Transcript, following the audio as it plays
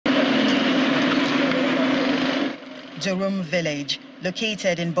Durum village,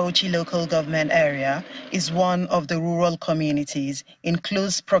 located in Bauchi local government area, is one of the rural communities in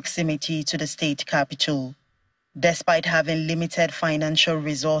close proximity to the state capital. Despite having limited financial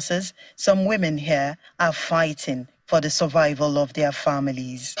resources, some women here are fighting for the survival of their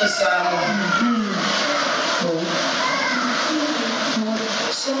families.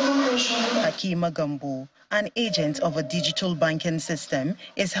 Hakima Gambo, an agent of a digital banking system,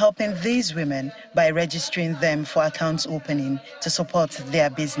 is helping these women by registering them for accounts opening to support their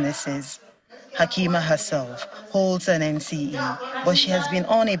businesses. Hakima herself holds an NCE, but she has been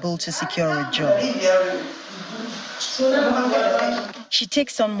unable to secure a job. She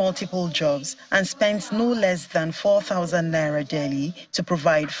takes on multiple jobs and spends no less than 4,000 naira daily to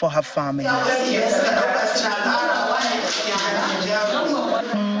provide for her family.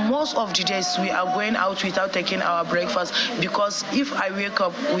 Most of the days we are going out without taking our breakfast, because if I wake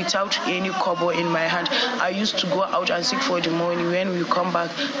up without any kobo in my hand, I used to go out and seek for the money. When we come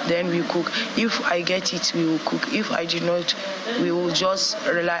back, then we cook. If I get it, we will cook. If I did not, we will just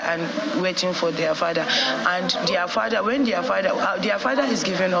rely on waiting for their father. And their father, when their father is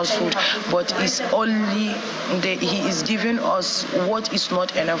giving us food, but it's only he is giving us what is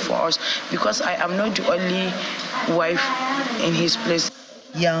not enough for us, because I am not the only wife in his place.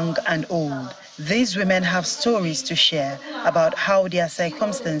 Young and old, these women have stories to share about how their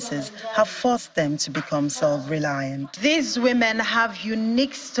circumstances have forced them to become self-reliant. These women have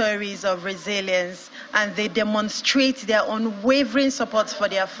unique stories of resilience, and they demonstrate their unwavering support for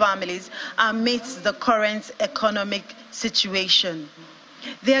their families amidst the current economic situation.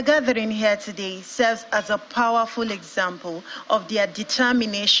 Their gathering here today serves as a powerful example of their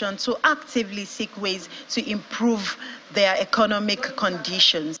determination to actively seek ways to improve their economic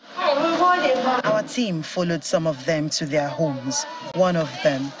conditions. Our team followed some of them to their homes. One of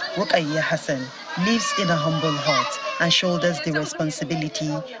them, Rukaiya Hassan, lives in a humble hut and shoulders the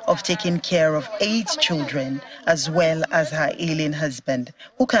responsibility of taking care of 8 children, as well as her ailing husband,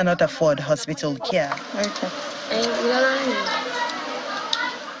 who cannot afford hospital care.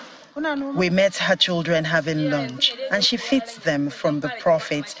 We met her children having lunch, and she feeds them from the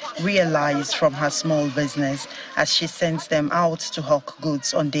profits realized from her small business as she sends them out to hawk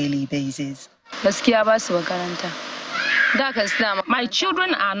goods on daily basis. My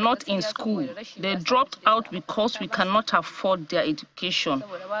children are not in school. They dropped out because we cannot afford their education.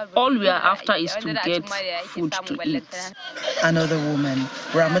 All we are after is to get food to eat. Another woman,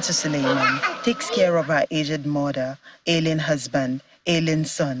 Ramatu Suleiman, takes care of her aged mother, ailing husband, ailing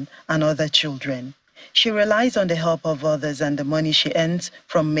son, and other children. She relies on the help of others and the money she earns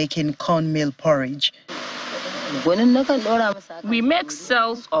from making cornmeal porridge. We make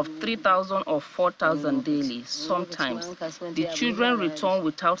sales of 3,000 or 4,000 daily sometimes. The children return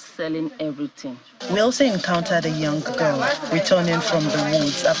without selling everything. We also encountered a young girl returning from the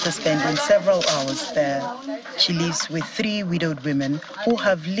woods after spending several hours there. She lives with 3 widowed women who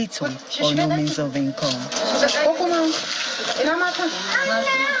have little or no means of income.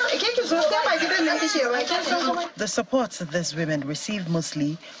 The support these women receive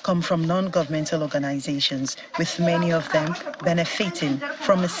mostly come from non-governmental organizations, with many of them benefiting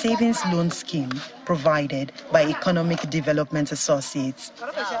from a savings loan scheme provided by Economic Development Associates.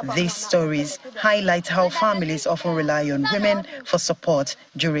 These stories highlight how families often rely on women for support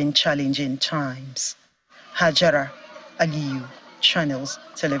during challenging times. Hajara Aliyu, Channels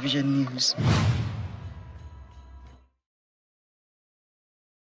Television News.